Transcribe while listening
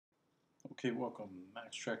Okay, welcome,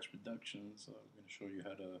 Max Tracks Productions. I'm going to show you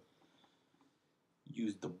how to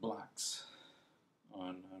use the blocks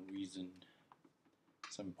on Reason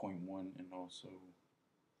 7.1 and also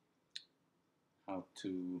how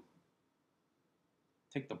to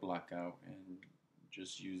take the block out and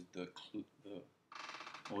just use the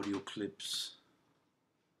audio clips.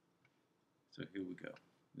 So here we go.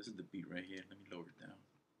 This is the beat right here. Let me lower it down.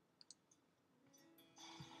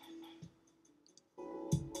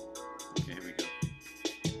 Okay, here we go.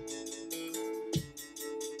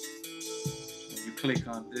 When you click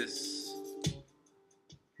on this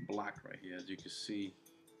block right here, as you can see,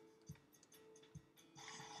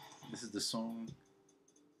 this is the song.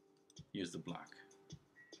 Here's the block.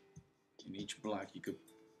 In each block, you could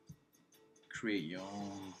create your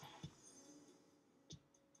own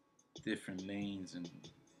different lanes, and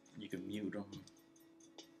you can mute them.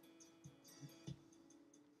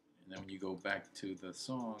 And then when you go back to the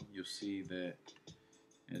song, you'll see that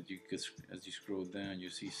as you scroll down, you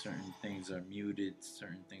see certain things are muted,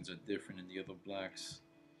 certain things are different in the other blocks.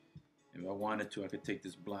 If I wanted to, I could take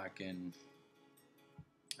this block and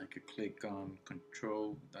I could click on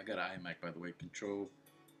Control. I got an iMac, by the way. Control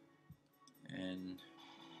and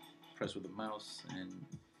press with the mouse, and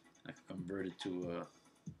I could convert it to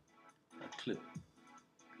a clip.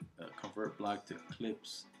 Convert block to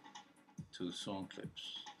clips to song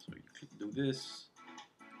clips. So you do this,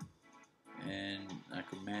 and I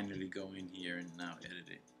could manually go in here and now edit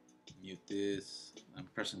it. Mute this. I'm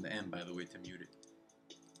pressing the M, by the way, to mute it.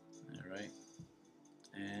 Alright.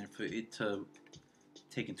 And for it to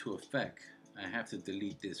take into effect, I have to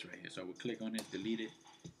delete this right here. So I will click on it, delete it,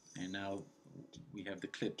 and now we have the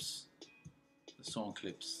clips, the song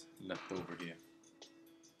clips left over here.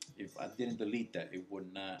 If I didn't delete that, it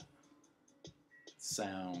would not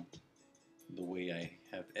sound the way I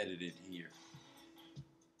have edited here.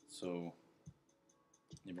 So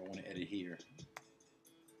if I want to edit here,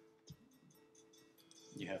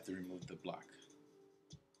 you have to remove the block.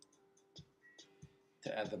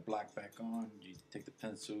 To add the block back on, you take the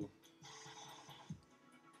pencil.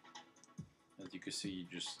 As you can see, you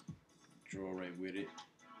just draw right with it.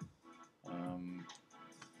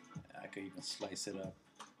 I could even slice it up,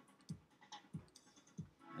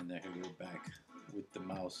 and then I could go back with the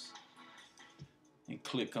mouse and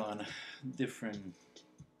click on different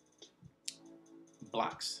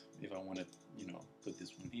blocks. If I want to, put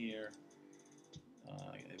this one here.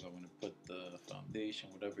 If I want to put the foundation,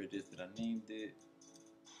 whatever it is that I named it.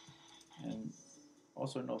 And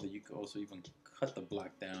also know that you could also even cut the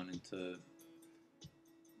block down into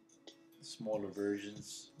smaller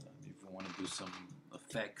versions. If you want to do some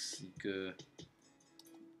effects, you could,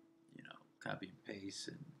 copy and paste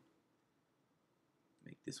and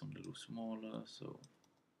make this one a little smaller. So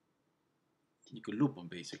you could loop them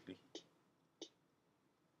basically.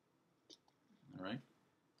 All right.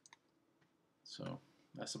 So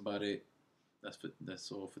that's about it.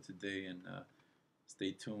 That's all for today, and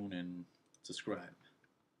stay tuned and subscribe.